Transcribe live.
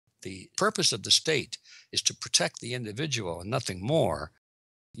the purpose of the state is to protect the individual and nothing more,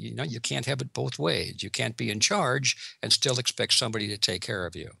 you can't have it both ways. You can't be in charge and still expect somebody to take care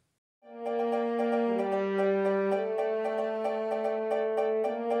of you.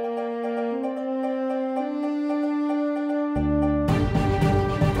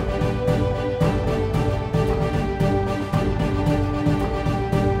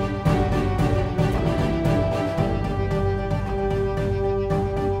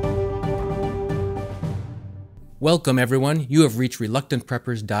 Welcome, everyone. You have reached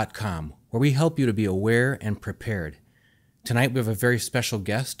reluctantpreppers.com, where we help you to be aware and prepared. Tonight, we have a very special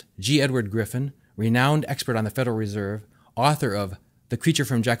guest, G. Edward Griffin, renowned expert on the Federal Reserve, author of The Creature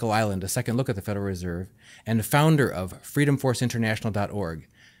from Jekyll Island, A Second Look at the Federal Reserve, and founder of freedomforceinternational.org.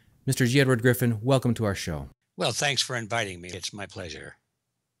 Mr. G. Edward Griffin, welcome to our show. Well, thanks for inviting me. It's my pleasure.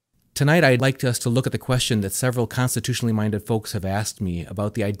 Tonight, I'd like us to look at the question that several constitutionally minded folks have asked me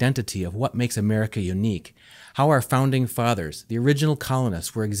about the identity of what makes America unique. How our founding fathers, the original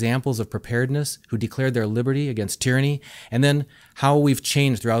colonists, were examples of preparedness who declared their liberty against tyranny, and then how we've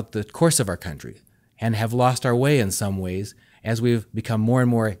changed throughout the course of our country and have lost our way in some ways as we've become more and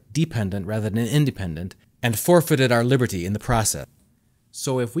more dependent rather than independent and forfeited our liberty in the process.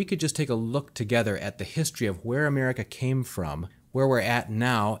 So if we could just take a look together at the history of where America came from, where we're at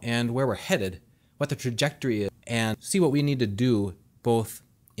now, and where we're headed, what the trajectory is, and see what we need to do both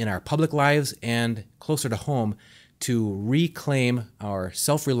in our public lives and closer to home to reclaim our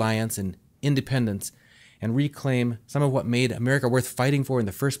self-reliance and independence and reclaim some of what made America worth fighting for in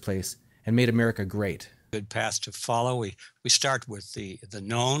the first place and made America great. Good path to follow. We start with the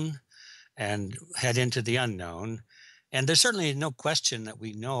known and head into the unknown. And there's certainly no question that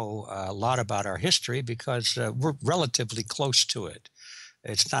we know a lot about our history because we're relatively close to it.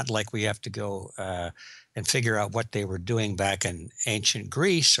 It's not like we have to go and figure out what they were doing back in ancient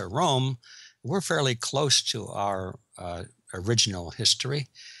Greece or Rome. We're fairly close to our original history.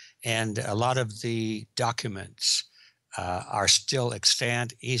 And a lot of the documents are still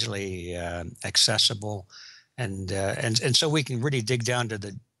extant, easily accessible. And so we can really dig down to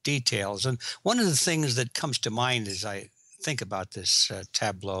the details. And one of the things that comes to mind as I think about this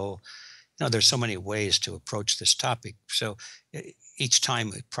tableau, there's so many ways to approach this topic. So each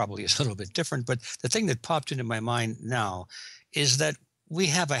time it probably is a little bit different. But the thing that popped into my mind now is that we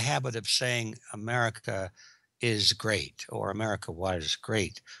have a habit of saying America is great or America was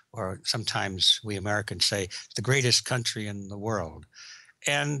great. Or sometimes we Americans say the greatest country in the world.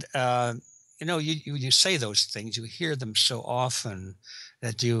 And, you say those things, you hear them so often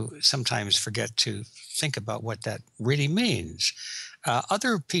that you sometimes forget to think about what that really means.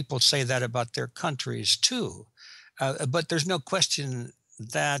 Other people say that about their countries too, but there's no question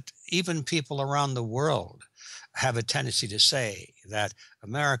that even people around the world have a tendency to say that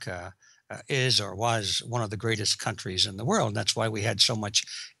America is or was one of the greatest countries in the world. And that's why we had so much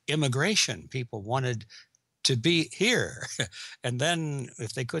immigration. People wanted to be here. And then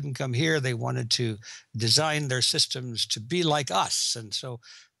if they couldn't come here, they wanted to design their systems to be like us. And so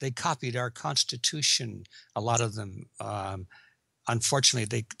they copied our Constitution, a lot of them.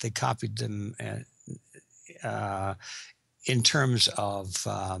 Unfortunately, they copied them in terms of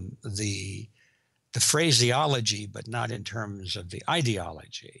the phraseology, but not in terms of the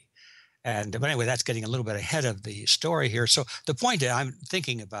ideology. But anyway, that's getting a little bit ahead of the story here. So the point that I'm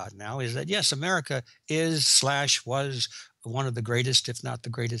thinking about now is that, yes, America was one of the greatest, if not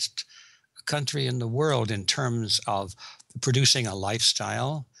the greatest country in the world in terms of producing a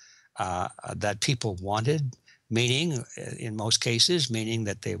lifestyle that people wanted, meaning, in most cases, meaning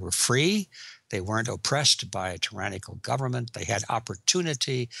that they were free. They weren't oppressed by a tyrannical government. They had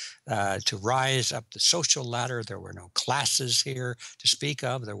opportunity to rise up the social ladder. There were no classes here to speak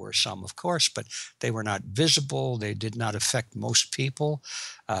of. There were some, of course, but they were not visible. They did not affect most people.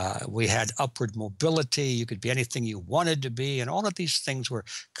 We had upward mobility. You could be anything you wanted to be. And all of these things were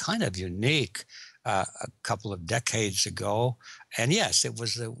kind of unique a couple of decades ago. And yes, it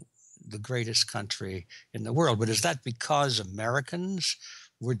was the greatest country in the world. But is that because Americans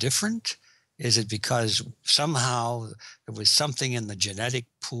were different? Is it because somehow there was something in the genetic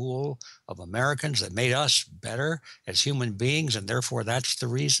pool of Americans that made us better as human beings, and therefore that's the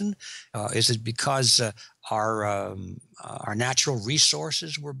reason? Is it because our natural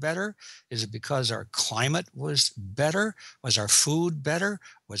resources were better? Is it because our climate was better? Was our food better?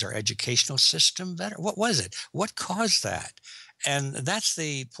 Was our educational system better? What was it? What caused that? And that's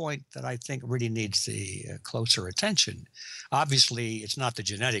the point that I think really needs the closer attention. Obviously, it's not the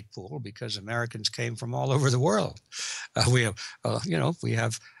genetic pool because Americans came from all over the world. We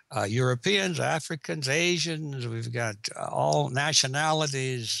have Europeans, Africans, Asians. We've got all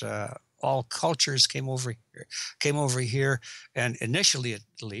nationalities, all cultures came over here. And initially, at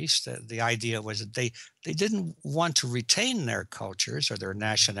least, the idea was that they didn't want to retain their cultures or their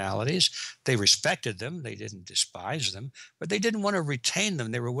nationalities. They respected them. They didn't despise them, but they didn't want to retain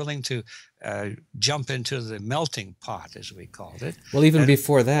them. They were willing to jump into the melting pot, as we called it. Well, even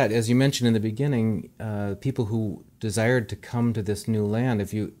before that, as you mentioned in the beginning, people who desired to come to this new land,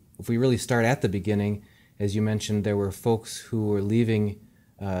 if we really start at the beginning, as you mentioned, there were folks who were leaving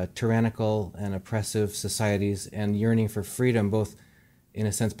tyrannical and oppressive societies and yearning for freedom, both in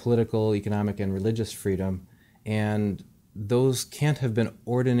a sense political, economic, and religious freedom. And those can't have been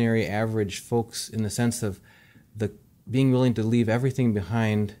ordinary, average folks in the sense of the being willing to leave everything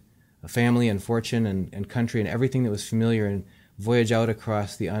behind, a family and fortune and country and everything that was familiar, and voyage out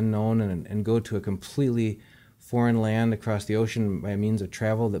across the unknown and go to a completely foreign land across the ocean by means of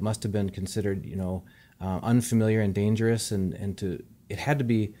travel that must have been considered, unfamiliar and dangerous, it had to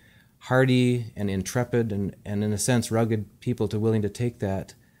be hardy and intrepid and in a sense rugged people to willing to take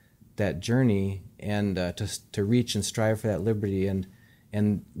that journey and to reach and strive for that liberty and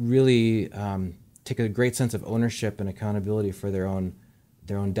really take a great sense of ownership and accountability for their own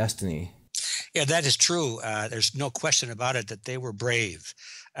destiny. Yeah, that is true. There's no question about it that they were brave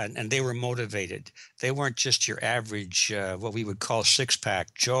and they were motivated. They weren't just your average, what we would call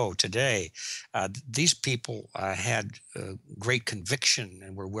six-pack Joe today. These people had great conviction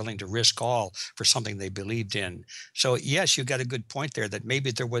and were willing to risk all for something they believed in. So yes, you got a good point there that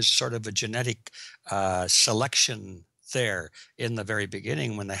maybe there was sort of a genetic selection there in the very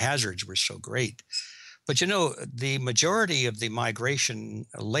beginning when the hazards were so great. But the majority of the migration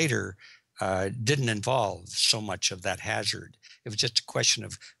later didn't involve so much of that hazard. It was just a question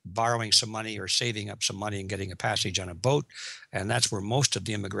of borrowing some money or saving up some money and getting a passage on a boat, and that's where most of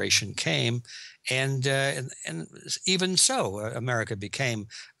the immigration came. And even so, America became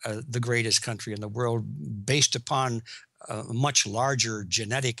the greatest country in the world based upon a much larger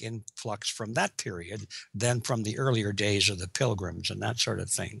genetic influx from that period than from the earlier days of the Pilgrims and that sort of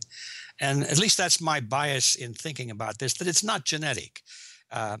thing. And at least that's my bias in thinking about this, that it's not genetic.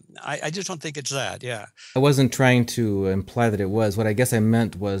 I just don't think it's that, yeah. I wasn't trying to imply that it was. What I guess I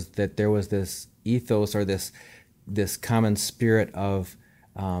meant was that there was this ethos or this common spirit of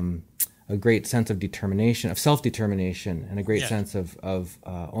a great sense of determination, of self-determination, and a great sense of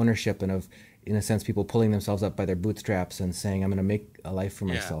ownership and of, in a sense, people pulling themselves up by their bootstraps and saying, I'm going to make a life for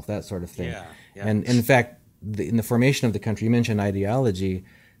myself, that sort of thing. Yeah. And in fact, in the formation of the country, you mentioned ideology,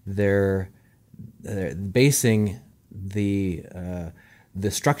 they're basing the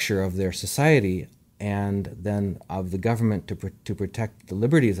structure of their society and then of the government to protect the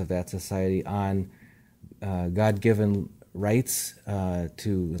liberties of that society on God-given rights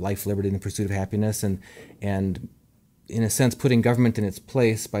to life, liberty, and the pursuit of happiness, and in a sense putting government in its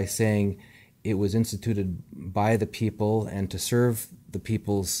place by saying it was instituted by the people and to serve the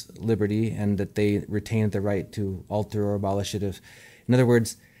people's liberty, and that they retained the right to alter or abolish it. In other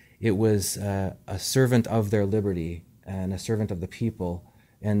words, it was a servant of their liberty and a servant of the people.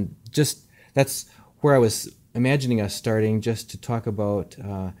 And just that's where I was imagining us starting, just to talk about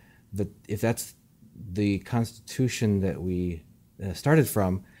if that's the Constitution that we started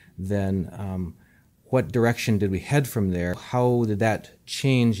from, then what direction did we head from there? How did that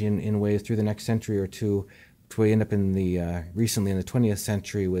change in ways through the next century or two, to we end up in the recently in the 20th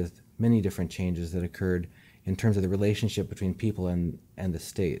century with many different changes that occurred in terms of the relationship between people and the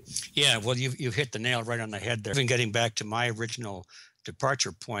state? Yeah, well, you've hit the nail right on the head there. Even getting back to my original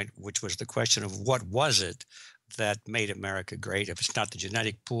departure point, which was the question of what was it that made America great? If it's not the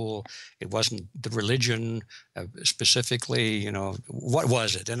genetic pool, it wasn't the religion specifically, what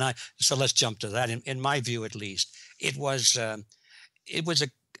was it? And so let's jump to that. In my view, at least, it was a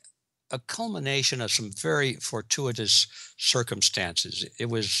culmination of some very fortuitous circumstances. It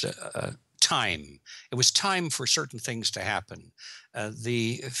was time. It was time for certain things to happen.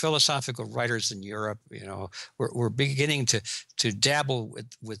 The philosophical writers in Europe, were beginning to dabble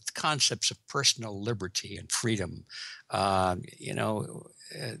with concepts of personal liberty and freedom. The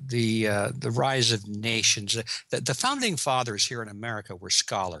rise of nations. The founding fathers here in America were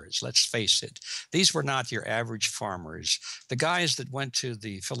scholars. Let's face it; these were not your average farmers. The guys that went to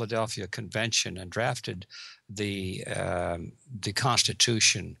the Philadelphia Convention and drafted the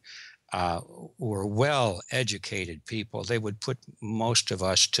Constitution were well-educated people. They would put most of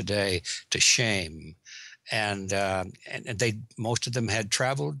us today to shame. And most of them had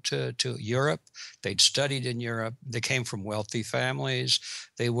traveled to Europe. They'd studied in Europe. They came from wealthy families.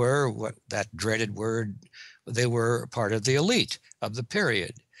 They were, what that dreaded word, they were part of the elite of the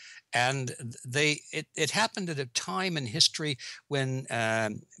period. And it happened at a time in history when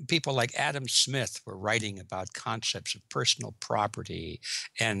people like Adam Smith were writing about concepts of personal property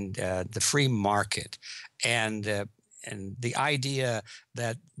and the free market, and and the idea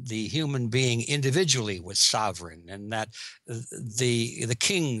that the human being individually was sovereign, and that the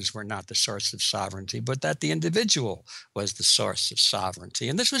kings were not the source of sovereignty, but that the individual was the source of sovereignty.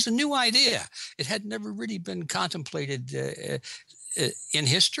 And this was a new idea. It had never really been contemplated in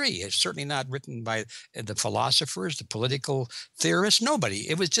history. It's certainly not written by the philosophers, the political theorists, nobody.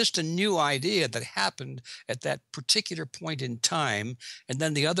 It was just a new idea that happened at that particular point in time. And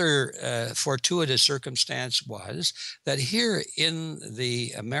then the other fortuitous circumstance was that here in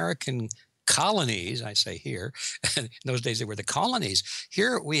the American colonies, I say here, in those days they were the colonies.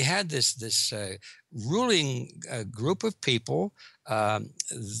 Here we had this ruling group of people,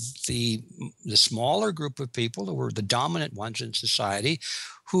 the smaller group of people who were the dominant ones in society,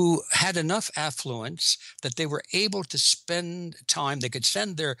 who had enough affluence that they were able to spend time. They could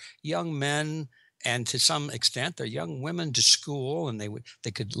send their young men and to some extent their young women to school, and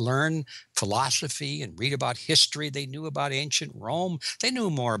they could learn philosophy and read about history. They knew about ancient Rome. They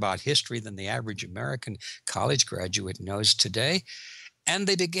knew more about history than the average American college graduate knows today. And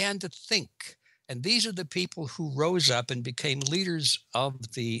they began to think. And these are the people who rose up and became leaders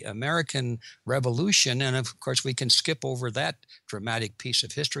of the American Revolution. And of course, we can skip over that dramatic piece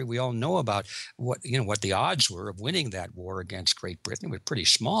of history. We all know about what the odds were of winning that war against Great Britain. It was pretty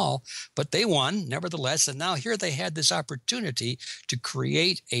small, but they won nevertheless. And now here they had this opportunity to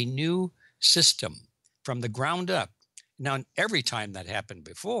create a new system from the ground up. Now, every time that happened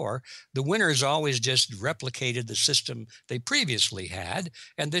before, the winners always just replicated the system they previously had,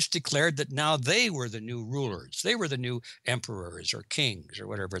 and this declared that now they were the new rulers. They were the new emperors or kings or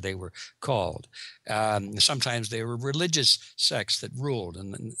whatever they were called. Sometimes they were religious sects that ruled,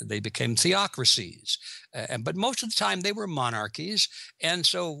 and they became theocracies. But most of the time, they were monarchies. And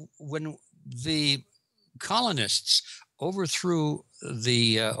so when the colonists overthrew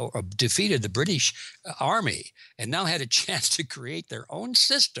or defeated the British army and now had a chance to create their own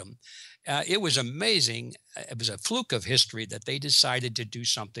system, it was amazing. It was a fluke of history that they decided to do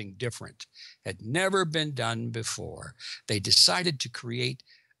something different. Had never been done before. They decided to create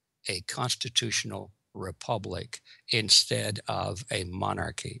a constitutional republic instead of a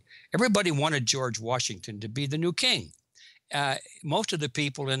monarchy. Everybody wanted George Washington to be the new king. Most of the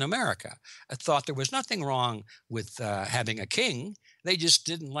people in America thought there was nothing wrong with having a king. They just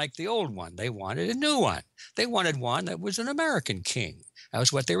didn't like the old one. They wanted a new one. They wanted one that was an American king. That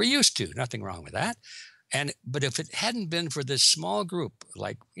was what they were used to. Nothing wrong with that. But if it hadn't been for this small group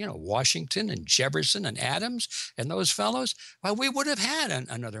like, Washington and Jefferson and Adams and those fellows, well, we would have had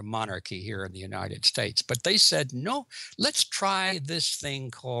another monarchy here in the United States. But they said, no, let's try this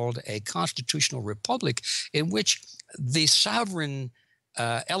thing called a constitutional republic in which the sovereign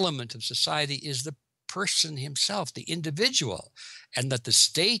element of society is the person himself, the individual, and that the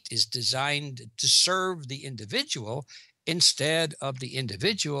state is designed to serve the individual instead of the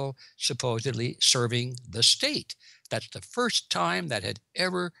individual supposedly serving the state. That's the first time that had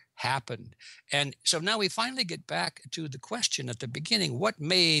ever happened. And so now we finally get back to the question at the beginning, what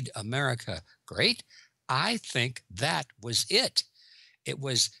made America great? I think that was it. It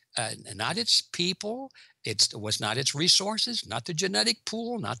was not its people. It was not its resources, not the genetic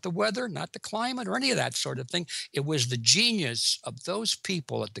pool, not the weather, not the climate, or any of that sort of thing. It was the genius of those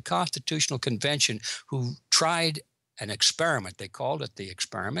people at the Constitutional Convention who tried an experiment. They called it the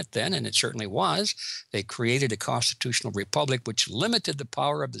experiment then, and it certainly was. They created a constitutional republic which limited the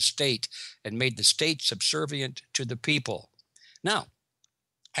power of the state and made the state subservient to the people. Now,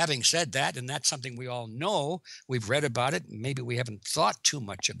 having said that, and that's something we all know, we've read about it, maybe we haven't thought too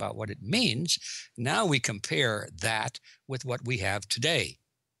much about what it means. Now we compare that with what we have today.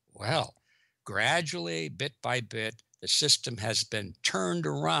 Well, gradually, bit by bit, the system has been turned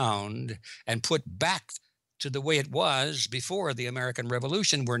around and put back to the way it was before the American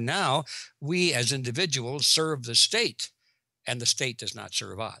Revolution, where now we as individuals serve the state and the state does not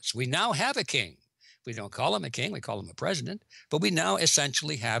serve us. We now have a king. We don't call him a king, we call him a president, but we now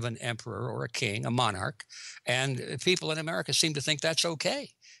essentially have an emperor or a king, a monarch, and people in America seem to think that's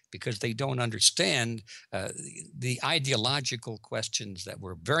okay because they don't understand the ideological questions that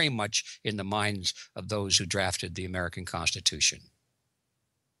were very much in the minds of those who drafted the American Constitution.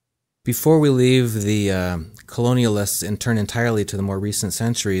 Before we leave the colonialists and turn entirely to the more recent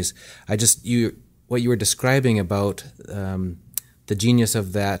centuries, what you were describing about the genius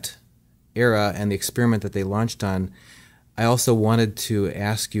of that era and the experiment that they launched on, I also wanted to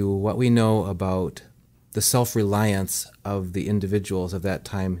ask you what we know about the self-reliance of the individuals of that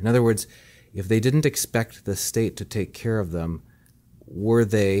time? In other words, if they didn't expect the state to take care of them, were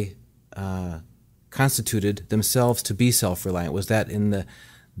they constituted themselves to be self-reliant? Was that in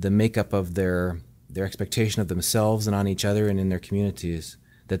the makeup of their expectation of themselves and on each other and in their communities,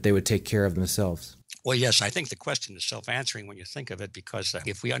 that they would take care of themselves? Well, yes, I think the question is self-answering when you think of it, because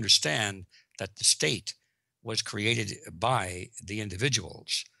if we understand that the state was created by the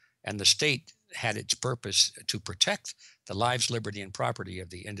individuals, and the state had its purpose to protect the lives, liberty, and property of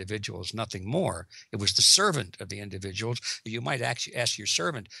the individuals, nothing more. It was the servant of the individuals. You might actually ask your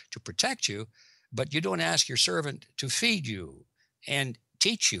servant to protect you, but you don't ask your servant to feed you and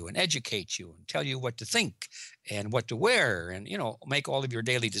teach you and educate you and tell you what to think and what to wear and, make all of your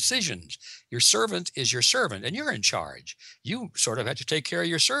daily decisions. Your servant is your servant, and you're in charge. You sort of have to take care of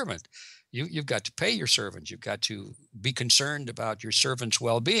your servant. You've got to pay your servant. You've got to be concerned about your servant's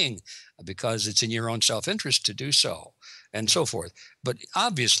well-being because it's in your own self-interest to do so, and so forth. But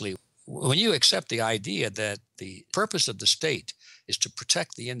obviously, when you accept the idea that the purpose of the state is to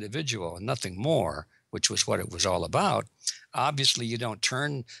protect the individual and nothing more, which was what it was all about, obviously you don't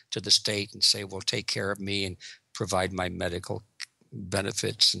turn to the state and say, well, take care of me and provide my medical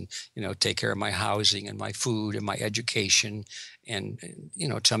benefits and, take care of my housing and my food and my education and,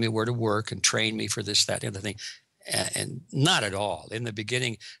 tell me where to work and train me for this, that, and the other thing. And not at all. In the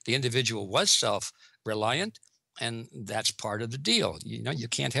beginning, the individual was self-reliant, and that's part of the deal. You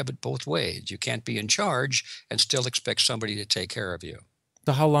can't have it both ways. You can't be in charge and still expect somebody to take care of you.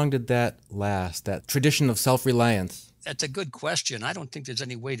 So how long did that last, that tradition of self-reliance? That's a good question. I don't think there's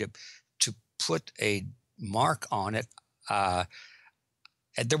any way to put a mark on it.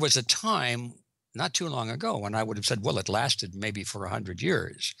 There was a time not too long ago when I would have said, well, it lasted maybe for 100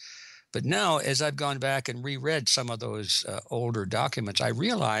 years. But now, as I've gone back and reread some of those older documents, I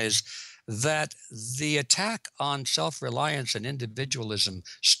realize that the attack on self-reliance and individualism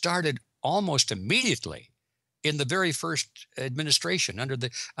started almost immediately in the very first administration,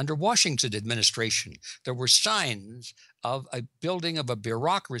 under Washington administration. There were signs of a building of a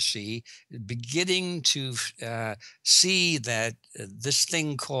bureaucracy beginning to see that this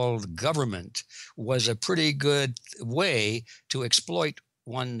thing called government was a pretty good way to exploit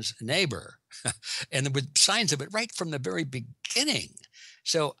one's neighbor. And there were signs of it right from the very beginning.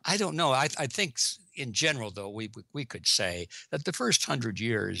 So I don't know. I think in general, though, we could say that the first 100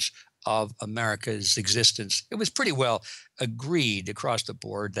 years of America's existence, it was pretty well agreed across the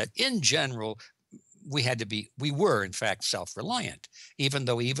board that in general, we were in fact self-reliant, even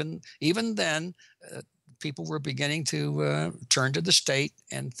though even then people were beginning to turn to the state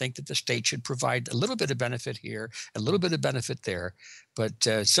and think that the state should provide a little bit of benefit here, a little bit of benefit there. But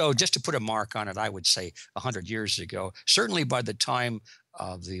so just to put a mark on it, I would say 100 years ago, certainly by the time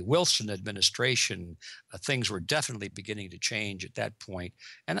of the Wilson administration, things were definitely beginning to change at that point.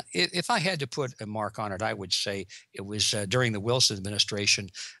 And if I had to put a mark on it, I would say it was during the Wilson administration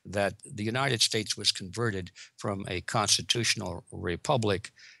that the United States was converted from a constitutional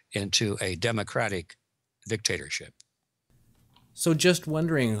republic into a democratic dictatorship. So just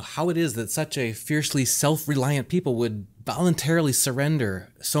wondering how it is that such a fiercely self-reliant people would voluntarily surrender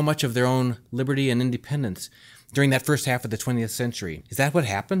so much of their own liberty and independence during that first half of the 20th century. Is that what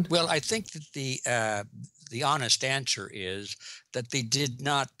happened? Well, I think that the honest answer is that they did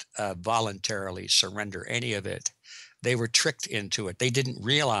not voluntarily surrender any of it. They were tricked into it. They didn't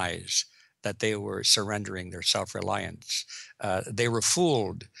realize that they were surrendering their self-reliance. They were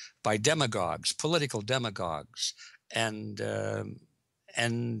fooled by demagogues, political demagogues, and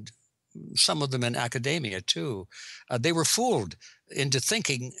some of them in academia too. They were fooled into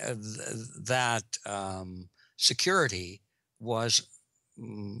thinking that security was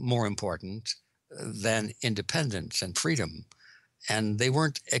more important than independence and freedom. And they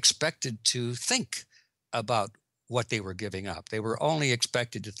weren't expected to think about what they were giving up. They were only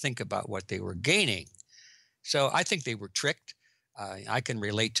expected to think about what they were gaining. So I think they were tricked. I can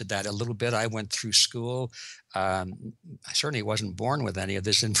relate to that a little bit. I went through school. I certainly wasn't born with any of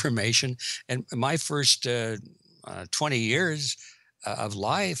this information. And my first 20 years of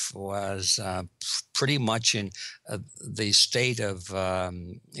life was pretty much in the state of,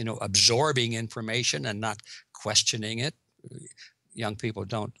 absorbing information and not questioning it. Young people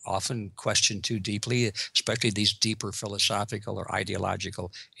don't often question too deeply, especially these deeper philosophical or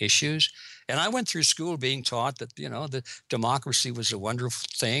ideological issues. And I went through school being taught that, the democracy was a wonderful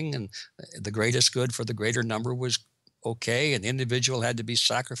thing and the greatest good for the greater number was okay, and the individual had to be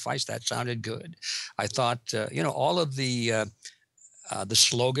sacrificed. That sounded good. I thought, all of the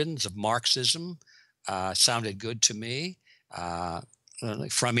slogans of Marxism sounded good to me.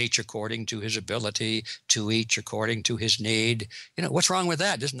 like from each according to his ability, to each according to his need. What's wrong with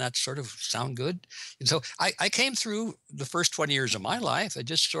that? Doesn't that sort of sound good? And so I came through the first 20 years of my life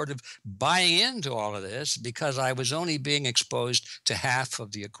just sort of buying into all of this because I was only being exposed to half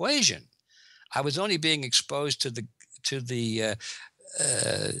of the equation. I was only being exposed to the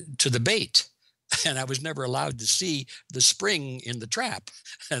bait, and I was never allowed to see the spring in the trap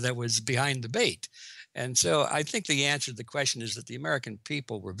that was behind the bait. And so I think the answer to the question is that the American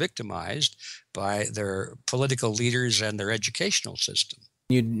people were victimized by their political leaders and their educational system.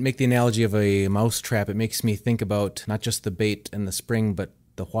 You make the analogy of a mousetrap. It makes me think about not just the bait and the spring, but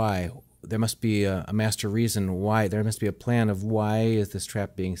the why. There must be a master reason why. There must be a plan of why is this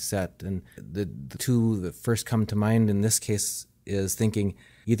trap being set. And the two that first come to mind in this case is thinking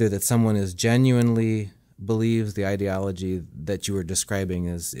either that someone is genuinely believes the ideology that you were describing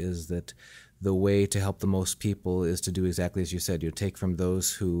is that the way to help the most people is to do exactly as you said. You take from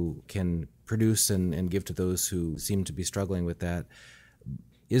those who can produce and give to those who seem to be struggling with that.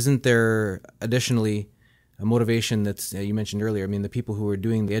 Isn't there additionally a motivation that's, you mentioned earlier, I mean, the people who are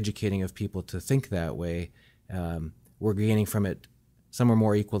doing the educating of people to think that way, we're gaining from it. Some are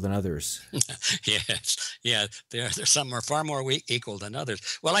more equal than others. Yes. Yeah. Some are far more equal than others.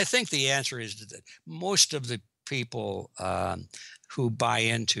 Well, I think the answer is that most of the people who buy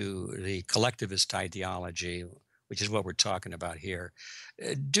into the collectivist ideology, which is what we're talking about here,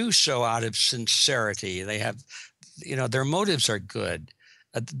 do so out of sincerity. They have, their motives are good.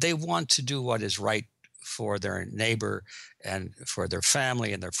 They want to do what is right for their neighbor and for their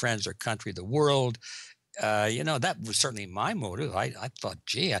family and their friends, their country, the world. That was certainly my motive. I thought,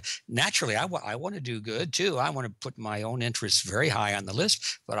 gee, naturally, I want to do good too. I want to put my own interests very high on the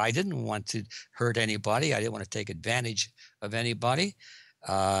list, but I didn't want to hurt anybody. I didn't want to take advantage of anybody.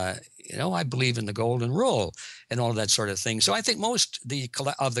 I believe in the golden rule and all of that sort of thing. So I think most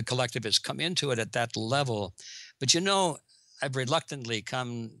of the collectivists come into it at that level. But, I've reluctantly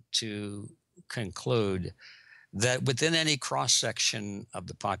come to conclude that within any cross-section of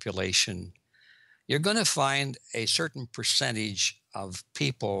the population, you're going to find a certain percentage of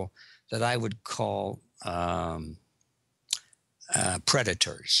people that I would call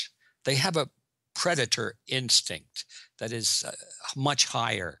predators. They have a predator instinct that is much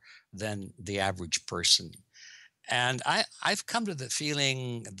higher than the average person. And I've come to the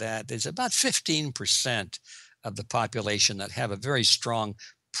feeling that there's about 15% of the population that have a very strong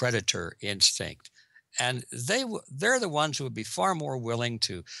predator instinct. And they're the ones who would be far more willing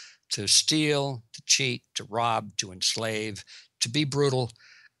to steal, to cheat, to rob, to enslave, to be brutal.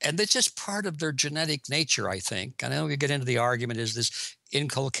 And that's just part of their genetic nature, I think. I know we get into the argument, is this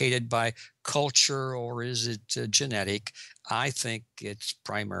inculcated by culture or is it genetic? I think it's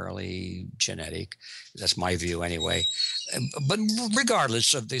primarily genetic. That's my view anyway. But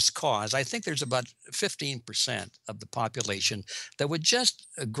regardless of this cause, I think there's about 15% of the population that would just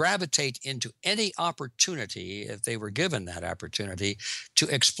gravitate into any opportunity, if they were given that opportunity, to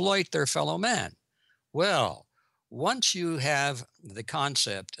exploit their fellow man. Well, once you have the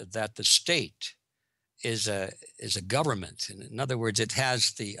concept that the state is a government, in other words, it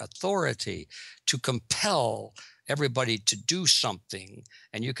has the authority to compel everybody to do something,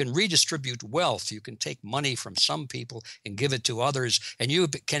 and you can redistribute wealth. You can take money from some people and give it to others, and you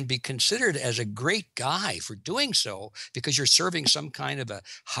can be considered as a great guy for doing so because you're serving some kind of a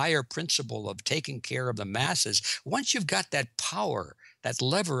higher principle of taking care of the masses. Once you've got that power, that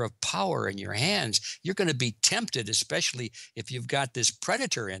lever of power in your hands, you're going to be tempted, especially if you've got this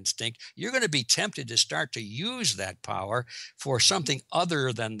predator instinct, you're going to be tempted to start to use that power for something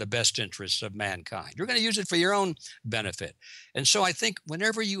other than the best interests of mankind. You're going to use it for your own benefit. And so I think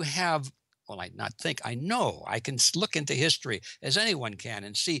whenever you have, I know, I can look into history as anyone can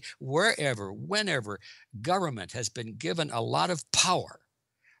and see whenever government has been given a lot of power,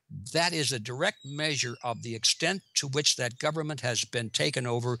 that is a direct measure of the extent to which that government has been taken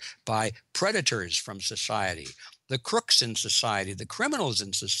over by predators from society. The crooks in society, the criminals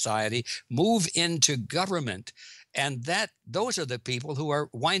in society move into government, and those are the people who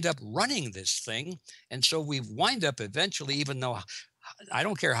wind up running this thing. And so we wind up eventually, even though I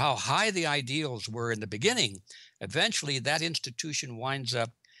don't care how high the ideals were in the beginning, eventually that institution winds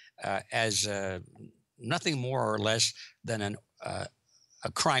up as nothing more or less than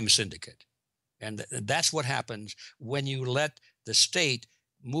a crime syndicate. And that's what happens when you let the state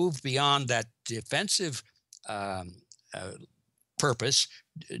move beyond that defensive purpose,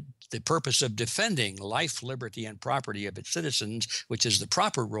 the purpose of defending life, liberty, and property of its citizens, which is the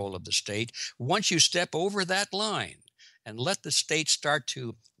proper role of the state. Once you step over that line and let the state start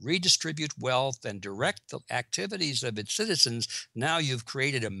to redistribute wealth and direct the activities of its citizens, now you've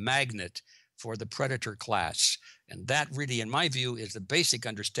created a magnet for the predator class. And that really, in my view, is the basic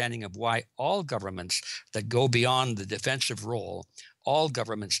understanding of why all governments that go beyond the defensive role, all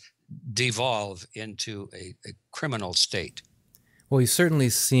governments devolve into a criminal state. Well, we've certainly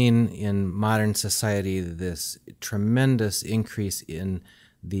seen in modern society this tremendous increase in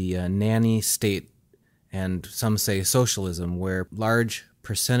the nanny state, and some say socialism, where large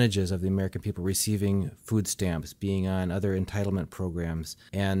percentages of the American people receiving food stamps, being on other entitlement programs,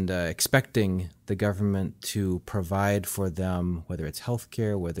 and expecting the government to provide for them, whether it's health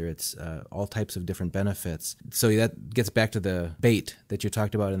care, whether it's all types of different benefits. So that gets back to the bait that you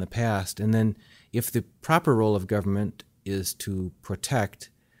talked about in the past. And then if the proper role of government is to protect,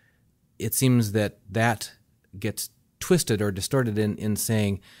 it seems that that gets twisted or distorted in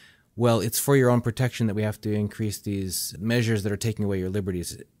saying, well, it's for your own protection that we have to increase these measures that are taking away your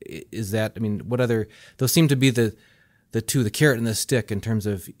liberties. Is that, I mean, what other, those seem to be the two, the carrot and the stick, in terms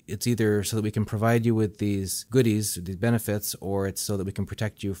of it's either so that we can provide you with these goodies, these benefits, or it's so that we can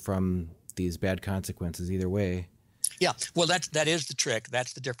protect you from these bad consequences, either way. Yeah, well, that is the trick.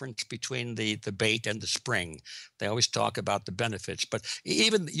 That's the difference between the bait and the spring. They always talk about the benefits, but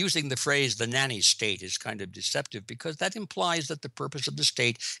even using the phrase "the nanny state" is kind of deceptive, because that implies that the purpose of the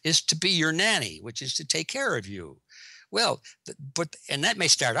state is to be your nanny, which is to take care of you. Well, and that may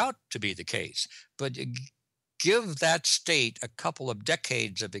start out to be the case, but give that state a couple of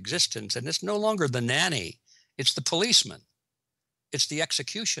decades of existence, and it's no longer the nanny; it's the policeman. It's the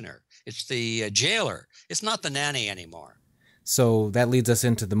executioner. It's the jailer. It's not the nanny anymore. So that leads us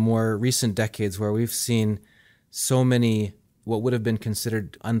into the more recent decades, where we've seen so many what would have been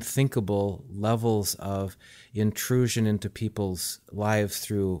considered unthinkable levels of intrusion into people's lives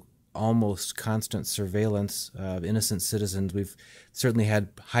through almost constant surveillance of innocent citizens. We've certainly had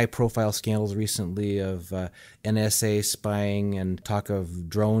high-profile scandals recently of NSA spying and talk of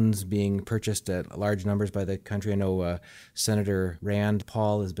drones being purchased at large numbers by the country. I know Senator Rand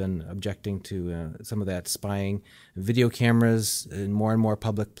Paul has been objecting to some of that spying. Video cameras in more and more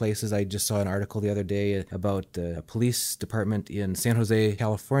public places. I just saw an article the other day about the police department in San Jose,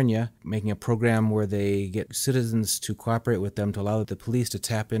 California, making a program where they get citizens to cooperate with them to allow the police to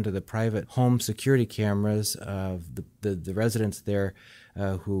tap into the private home security cameras of the residents there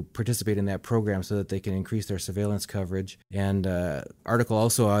who participate in that program, so that they can increase their surveillance coverage. And article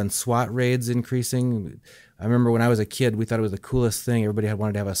also on SWAT raids increasing. I remember when I was a kid, we thought it was the coolest thing. Everybody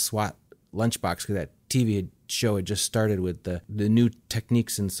wanted to have a SWAT lunchbox, because that TV show had just started with the new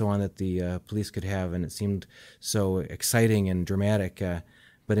techniques and so on that the police could have, and it seemed so exciting and dramatic.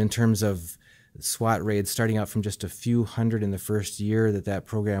 But in terms of SWAT raids, starting out from just a few hundred in the first year that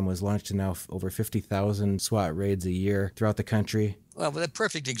program was launched, to now over 50,000 SWAT raids a year throughout the country. Well, the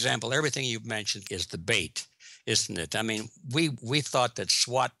perfect example, everything you've mentioned is the bait, isn't it? I mean, we thought that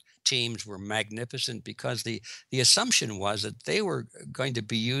SWAT teams were magnificent because the assumption was that they were going to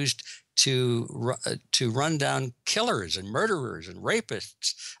be used to run down killers and murderers and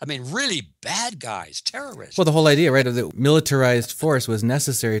rapists. I mean, really bad guys, terrorists. Well, the whole idea, right, of the militarized force was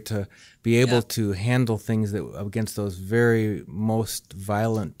necessary to be able to handle things that against those very most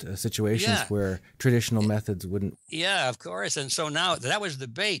violent situations where traditional methods wouldn't. Yeah, of course. And so now that was the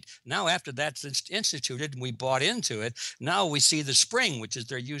bait. Now, after that's instituted and we bought into it, now we see the spring, which is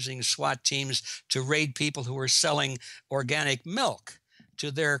they're using SWAT teams to raid people who are selling organic milk to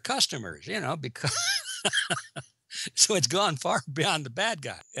their customers, because so it's gone far beyond the bad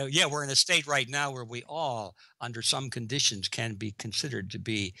guy. Yeah, we're in a state right now where we all, under some conditions, can be considered to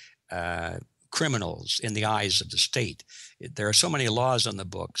be criminals in the eyes of the state. There are so many laws on the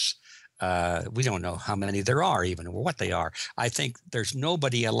books. We don't know how many there are even, or what they are. I think there's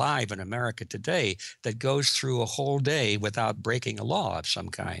nobody alive in America today that goes through a whole day without breaking a law of some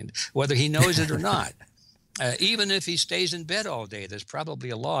kind, whether he knows it or not. Even if he stays in bed all day, there's probably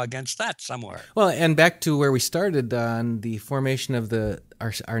a law against that somewhere. Well, and back to where we started on the formation of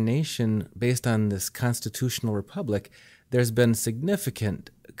our nation based on this constitutional republic, there's been significant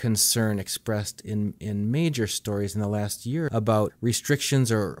concern expressed in major stories in the last year about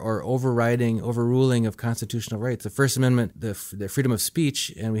restrictions or overruling of constitutional rights. The First Amendment, the freedom of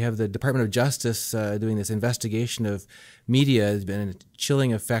speech, and we have the Department of Justice doing this investigation of media. Has been a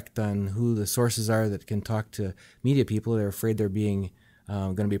chilling effect on who the sources are that can talk to media people. They're afraid they're being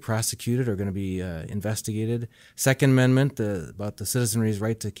going to be prosecuted or going to be investigated. Second Amendment, about the citizenry's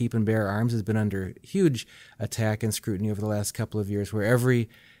right to keep and bear arms, has been under huge attack and scrutiny over the last couple of years, where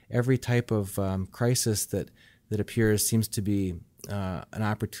every type of crisis that appears seems to be an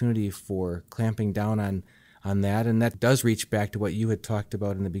opportunity for clamping down on that. And that does reach back to what you had talked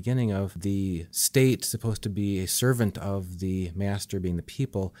about in the beginning of the state supposed to be a servant of the master, being the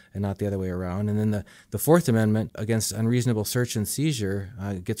people, and not the other way around. And then the Fourth Amendment against unreasonable search and seizure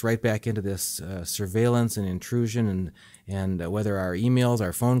gets right back into this surveillance and intrusion, and whether our emails,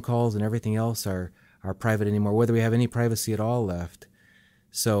 our phone calls, and everything else are private anymore, whether we have any privacy at all left.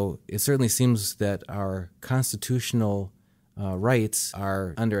 So it certainly seems that our constitutional rights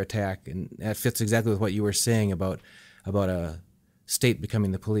are under attack, and that fits exactly with what you were saying about a state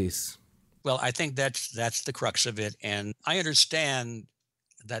becoming the police. Well, I think that's the crux of it, and I understand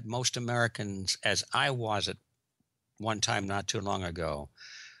that most Americans, as I was at one time not too long ago,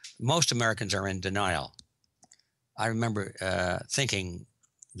 most Americans are in denial. I remember thinking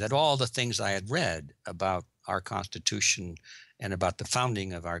that all the things I had read about our Constitution and about the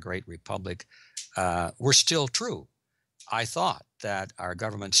founding of our great republic were still true. I thought that our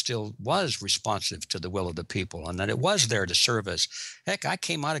government still was responsive to the will of the people and that it was there to serve us. Heck, I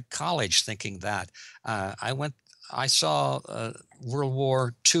came out of college thinking that. I saw World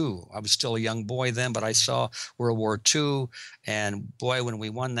War II. I was still a young boy then, but I saw World War II. And boy, when we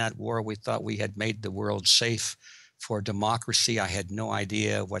won that war, we thought we had made the world safe for democracy. I had no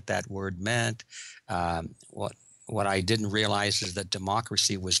idea what that word meant. What I didn't realize is that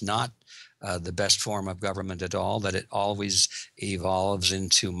democracy was not the best form of government at all, that it always evolves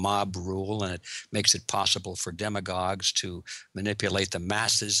into mob rule, and it makes it possible for demagogues to manipulate the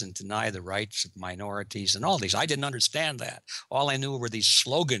masses and deny the rights of minorities and all these. I didn't understand that. All I knew were these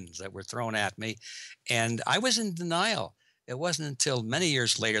slogans that were thrown at me, and I was in denial. It wasn't until many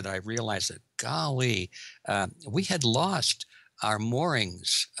years later that I realized that, golly, we had lost our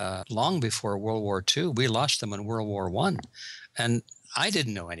moorings long before World War II. We lost them in World War I. And I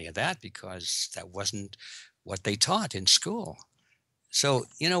didn't know any of that because that wasn't what they taught in school. So,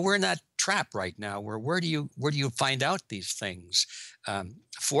 we're in that trap right now where do you find out these things?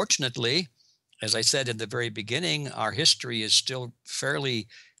 Fortunately, as I said in the very beginning, our history is still fairly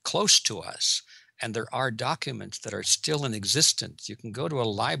close to us. And there are documents that are still in existence. You can go to a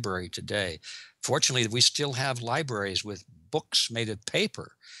library today. Fortunately, we still have libraries with books made of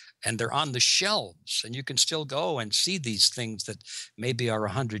paper, and they're on the shelves. And you can still go and see these things that maybe are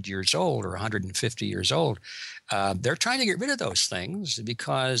 100 years old or 150 years old. They're trying to get rid of those things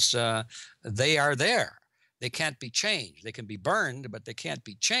because they are there. They can't be changed. They can be burned, but they can't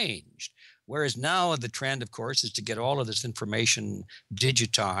be changed. Whereas now the trend, of course, is to get all of this information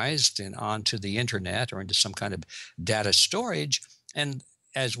digitized and onto the internet or into some kind of data storage. And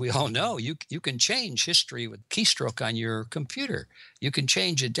as we all know, you can change history with keystroke on your computer. You can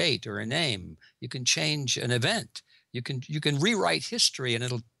change a date or a name. You can change an event. You can rewrite history, and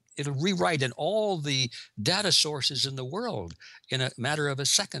it'll rewrite in all the data sources in the world in a matter of a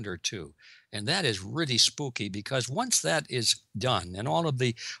second or two. And that is really spooky, because once that is done and all of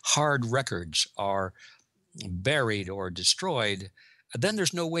the hard records are buried or destroyed, then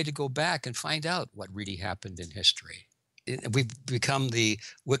there's no way to go back and find out what really happened in history. We've become the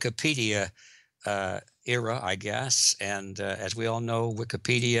Wikipedia era, I guess. And as we all know,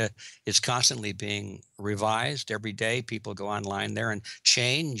 Wikipedia is constantly being revised every day. People go online there and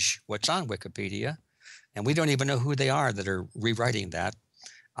change what's on Wikipedia. And we don't even know who they are that are rewriting that.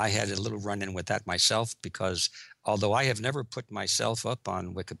 I had a little run-in with that myself, because although I have never put myself up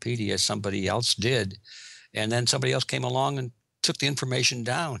on Wikipedia, somebody else did. And then somebody else came along and took the information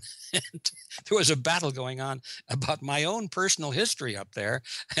down. And there was a battle going on about my own personal history up there,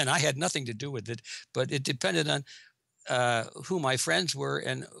 and I had nothing to do with it, but it depended on who my friends were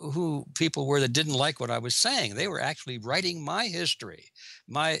and who people were that didn't like what I was saying. They were actually writing my history.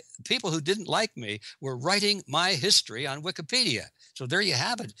 My people who didn't like me were writing my history on Wikipedia. So there you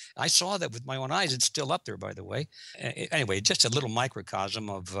have it. I saw that with my own eyes. It's still up there, by the way. Anyway, just a little microcosm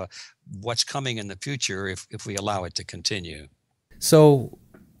of what's coming in the future if we allow it to continue. So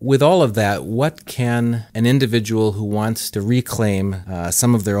with all of that, what can an individual who wants to reclaim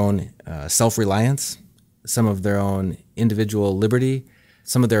some of their own self-reliance, some of their own individual liberty,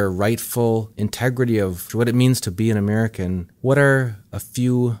 some of their rightful integrity of what it means to be an American, what are a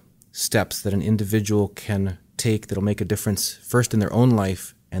few steps that an individual can take that'll make a difference first in their own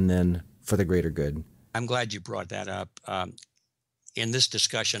life and then for the greater good? I'm glad you brought that up. In this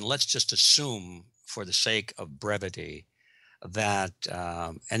discussion, let's just assume, for the sake of brevity, that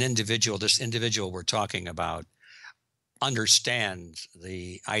this individual we're talking about, understands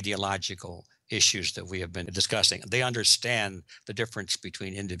the ideological issues that we have been discussing. They understand the difference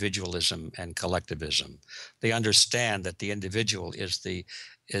between individualism and collectivism. They understand that the individual is the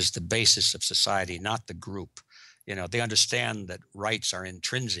basis of society, not the group. They understand that rights are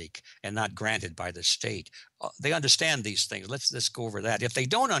intrinsic and not granted by the state. They understand these things. Let's go over that. If they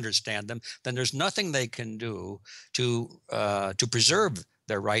don't understand them, then there's nothing they can do to preserve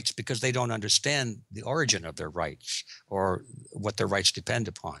their rights, because they don't understand the origin of their rights or what their rights depend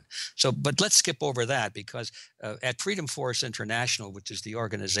upon. So, but let's skip over that, because at Freedom Force International, which is the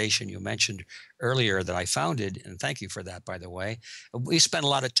organization you mentioned earlier that I founded, and thank you for that, by the way, we spent a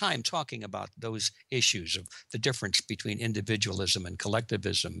lot of time talking about those issues of the difference between individualism and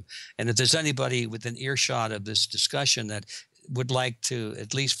collectivism. And if there's anybody within earshot of this discussion that would like to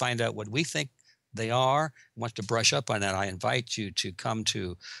at least find out what we think they are, want to brush up on that, I invite you to come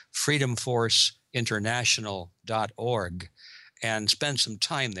to freedomforceinternational.org and spend some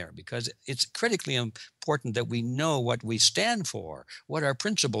time there, because it's critically important that we know what we stand for, what our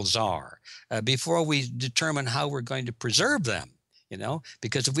principles are, before we determine how we're going to preserve them.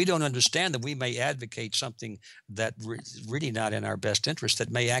 Because if we don't understand them, we may advocate something that really not in our best interest, that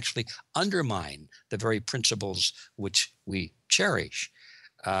may actually undermine the very principles which we cherish.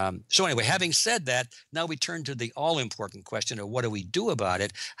 So anyway, having said that, now we turn to the all-important question of what do we do about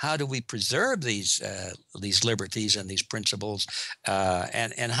it? How do we preserve these liberties and these principles,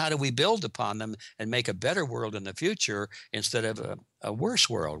 and how do we build upon them and make a better world in the future instead of a worse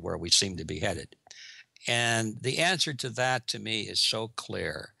world where we seem to be headed? And the answer to that, to me, is so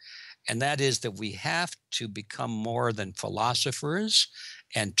clear. And that is that we have to become more than philosophers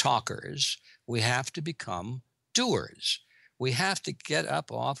and talkers. We have to become doers. We have to get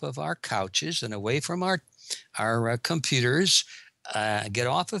up off of our couches and away from our computers, get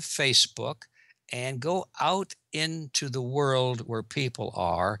off of Facebook, and go out into the world where people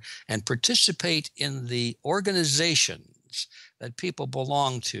are and participate in the organizations that people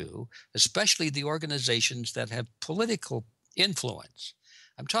belong to, especially the organizations that have political influence.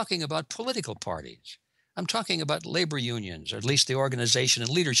 I'm talking about political parties. I'm talking about labor unions, or at least the organization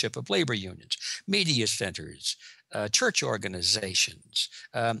and leadership of labor unions, media centers, church organizations.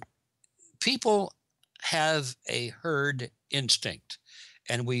 People have a herd instinct,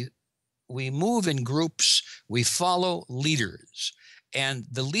 and we move in groups. We follow leaders. And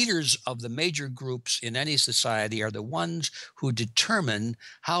the leaders of the major groups in any society are the ones who determine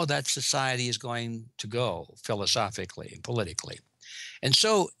how that society is going to go philosophically and politically. And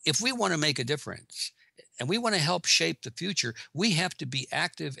so if we want to make a difference and we want to help shape the future, we have to be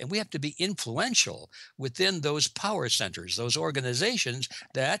active and we have to be influential within those power centers, those organizations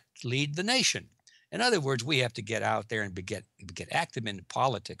that lead the nation. In other words, we have to get out there and get active in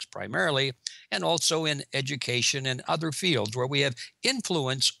politics primarily, and also in education and other fields where we have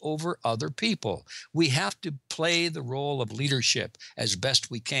influence over other people. We have to play the role of leadership as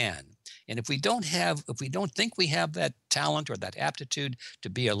best we can. And if we don't think we have that talent or that aptitude to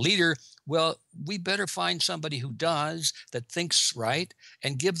be a leader, well, we better find somebody who does, that thinks right,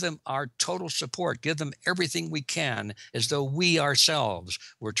 and give them our total support, give them everything we can, as though we ourselves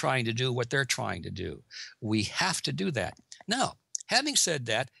were trying to do what they're trying to do. We have to do that. Now, having said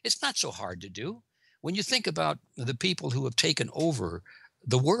that, it's not so hard to do. When you think about the people who have taken over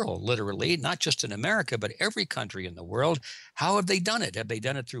the world, literally, not just in America, but every country in the world, how have they done it? Have they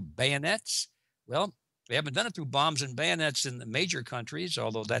done it through bayonets? Well, they haven't done it through bombs and bayonets in the major countries,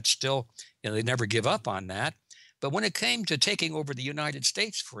 although that's still, they never give up on that. But when it came to taking over the United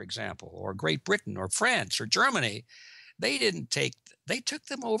States, for example, or Great Britain or France or Germany, they took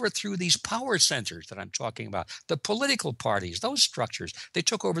them over through these power centers that I'm talking about, the political parties, those structures. They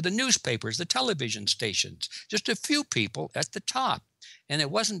took over the newspapers, the television stations, just a few people at the top. And it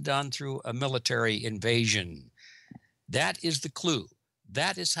wasn't done through a military invasion. That is the clue.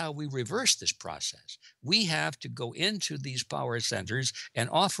 That is how we reverse this process. We have to go into these power centers and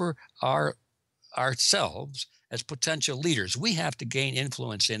offer ourselves as potential leaders. We have to gain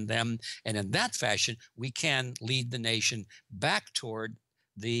influence in them. And in that fashion, we can lead the nation back toward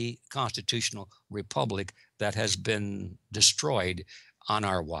the constitutional republic that has been destroyed on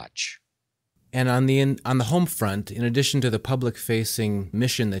our watch. And on the home front, in addition to the public-facing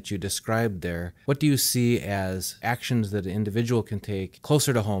mission that you described there, what do you see as actions that an individual can take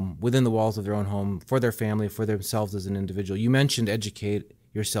closer to home, within the walls of their own home, for their family, for themselves as an individual? You mentioned educate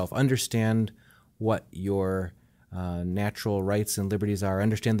yourself, understand what your natural rights and liberties are,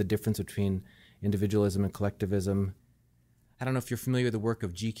 understand the difference between individualism and collectivism. I don't know if you're familiar with the work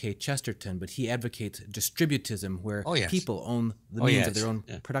of G.K. Chesterton, but he advocates distributism, where people own the means of their own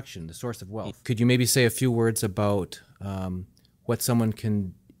production, the source of wealth. Could you maybe say a few words about what someone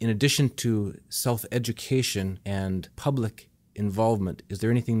can, in addition to self-education and public involvement, is there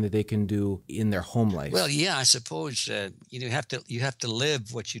anything that they can do in their home life? Well, yeah, I suppose you have to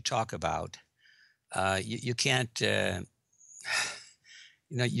live what you talk about. You can't.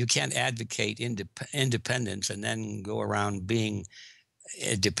 You can't advocate independence and then go around being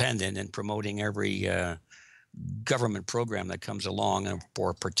dependent and promoting every government program that comes along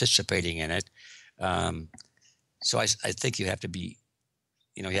or participating in it. Um, so I think you have to be,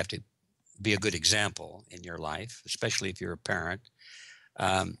 you have to be a good example in your life, especially if you're a parent.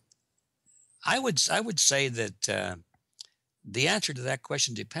 Um, I would say that the answer to that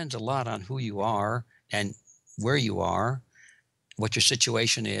question depends a lot on who you are and where you are, what your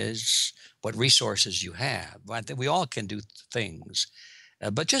situation is, what resources you have. But we all can do things,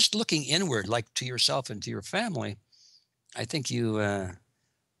 but just looking inward, like to yourself and to your family, I think it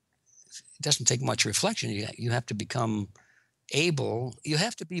doesn't take much reflection. You have to become able. You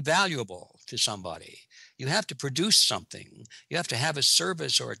have to be valuable to somebody. You have to produce something. You have to have a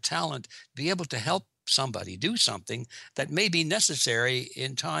service or a talent, be able to help somebody do something that may be necessary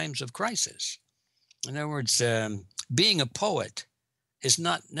in times of crisis. In other words, being a poet is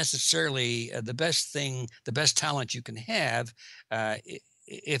not necessarily the best thing, the best talent you can have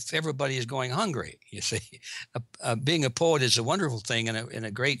if everybody is going hungry. You see, being a poet is a wonderful thing in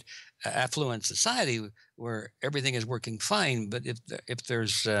a great affluent society where everything is working fine. But if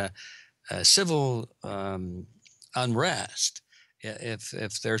there's civil unrest,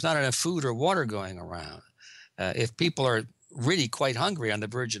 if there's not enough food or water going around, if people are really quite hungry on the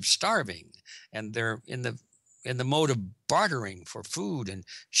verge of starving, and they're in the mode of bartering for food and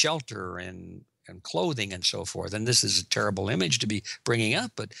shelter and clothing and so forth. And this is a terrible image to be bringing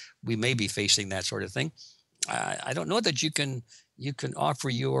up, but we may be facing that sort of thing. I don't know that you can offer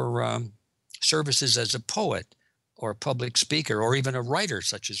your services as a poet or a public speaker or even a writer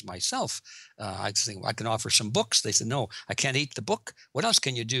such as myself. I think I can offer some books. They said, no, I can't eat the book. What else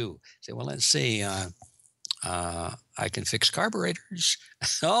can you do? I say, well, let's see. I can fix carburetors.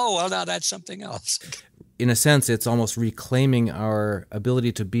 Oh, well, now that's something else. In a sense, it's almost reclaiming our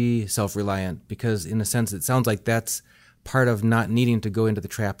ability to be self-reliant, because in a sense, it sounds like that's part of not needing to go into the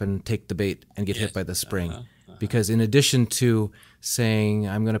trap and take the bait and get hit by the spring. Because in addition to saying,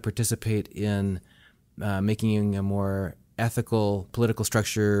 I'm going to participate in making a more ethical political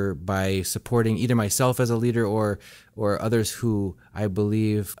structure by supporting either myself as a leader or others who I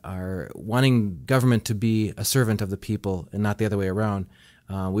believe are wanting government to be a servant of the people and not the other way around,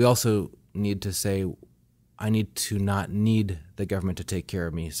 we also need to say, I need to not need the government to take care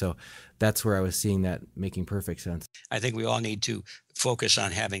of me. So that's where I was seeing that making perfect sense. I think we all need to focus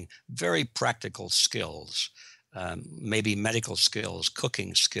on having very practical skills, maybe medical skills,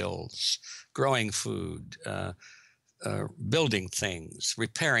 cooking skills, growing food, building things,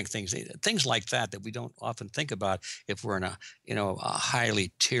 repairing things like that we don't often think about if we're in a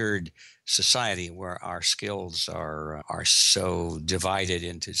highly tiered society where our skills are so divided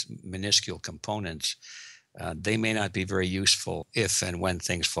into minuscule components. They may not be very useful if and when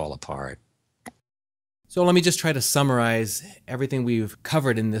things fall apart. So let me just try to summarize everything we've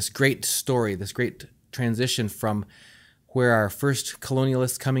covered in this great story, this great transition from where our first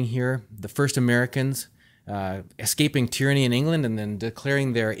colonialists coming here, the first Americans escaping tyranny in England and then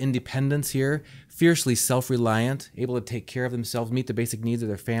declaring their independence here, fiercely self-reliant, able to take care of themselves, meet the basic needs of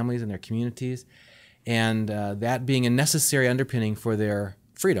their families and their communities, and that being a necessary underpinning for their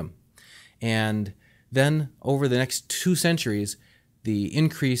freedom. And then over the next 2 centuries, the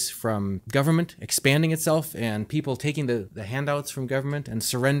increase from government expanding itself and people taking the handouts from government and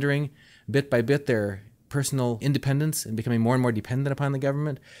surrendering bit by bit their personal independence and becoming more and more dependent upon the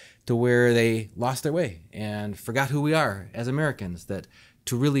government, to where they lost their way and forgot who we are as Americans, that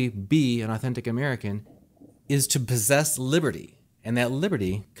to really be an authentic American is to possess liberty, and that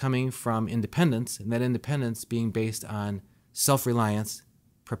liberty coming from independence, and that independence being based on self-reliance,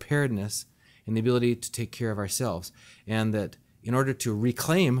 preparedness, and the ability to take care of ourselves. And that in order to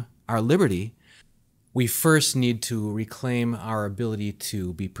reclaim our liberty, we first need to reclaim our ability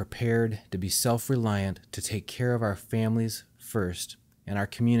to be prepared, to be self-reliant, to take care of our families first and our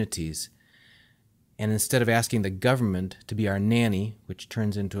communities. And instead of asking the government to be our nanny, which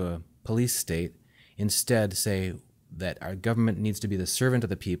turns into a police state, instead say that our government needs to be the servant of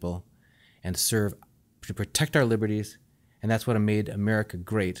the people and serve to protect our liberties. And that's what made America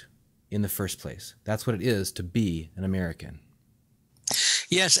great in the first place. That's what it is to be an American.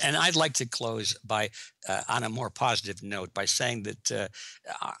 Yes, and I'd like to close by on a more positive note by saying that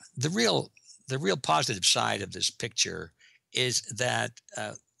the real positive side of this picture is that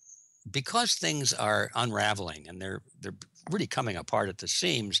because things are unraveling and they're really coming apart at the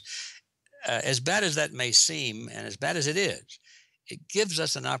seams, as bad as that may seem and as bad as it is, it gives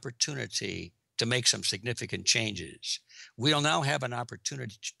us an opportunity to make some significant changes. We'll now have an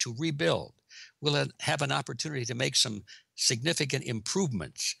opportunity to rebuild. We'll have an opportunity to make some significant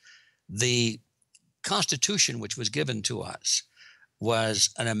improvements. The Constitution, which was given to us,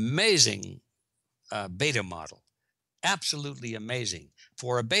 was an amazing beta model. Absolutely amazing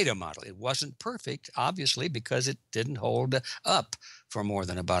for a beta model. It wasn't perfect, obviously, because it didn't hold up for more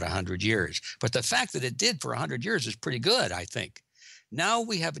than about 100 years. But the fact that it did for 100 years is pretty good, I think. Now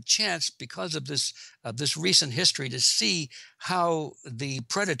we have a chance, because of this recent history, to see how the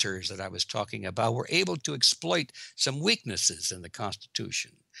predators that I was talking about were able to exploit some weaknesses in the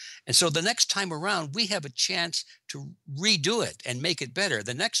Constitution. And so the next time around, we have a chance to redo it and make it better.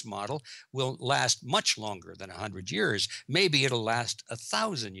 The next model will last much longer than 100 years. Maybe it'll last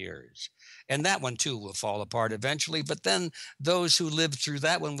 1,000 years. And that one, too, will fall apart eventually. But then those who lived through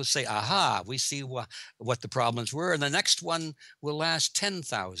that one will say, aha, we see what the problems were. And the next one will last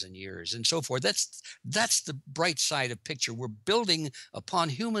 10,000 years and so forth. That's the bright side of picture. We're building upon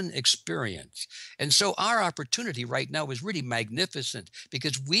human experience. And so our opportunity right now is really magnificent,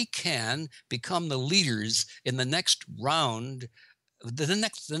 because we can become the leaders in the next round,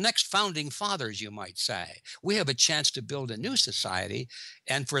 the next founding fathers, you might say. We have a chance to build a new society.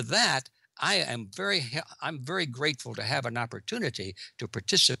 And for that, I'm very grateful to have an opportunity to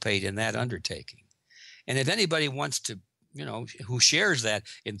participate in that undertaking. And if anybody wants to, who shares that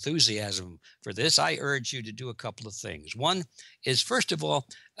enthusiasm for this, I urge you to do a couple of things. One is, first of all,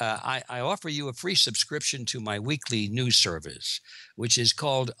 I offer you a free subscription to my weekly news service, which is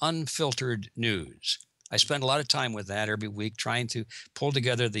called Unfiltered News. I spend a lot of time with that every week, trying to pull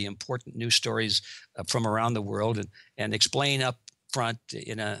together the important news stories from around the world and explain up front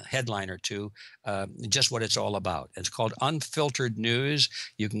in a headline or two just what it's all about. It's called Unfiltered News.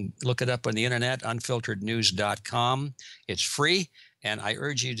 You can look it up on the internet, unfilterednews.com. It's free, and I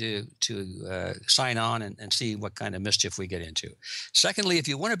urge you to sign on and see what kind of mischief we get into. Secondly, if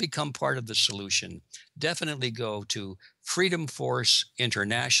you want to become part of the solution, definitely go to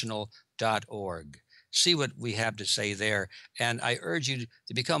freedomforceinternational.org. See what we have to say there. And I urge you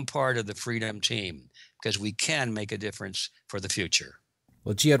to become part of the Freedom Team, because we can make a difference for the future.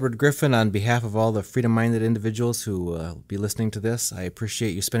 Well, G. Edward Griffin, on behalf of all the freedom-minded individuals who will be listening to this, I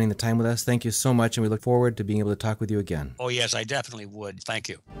appreciate you spending the time with us. Thank you so much, and we look forward to being able to talk with you again. Oh, yes, I definitely would. Thank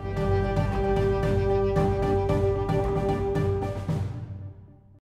you.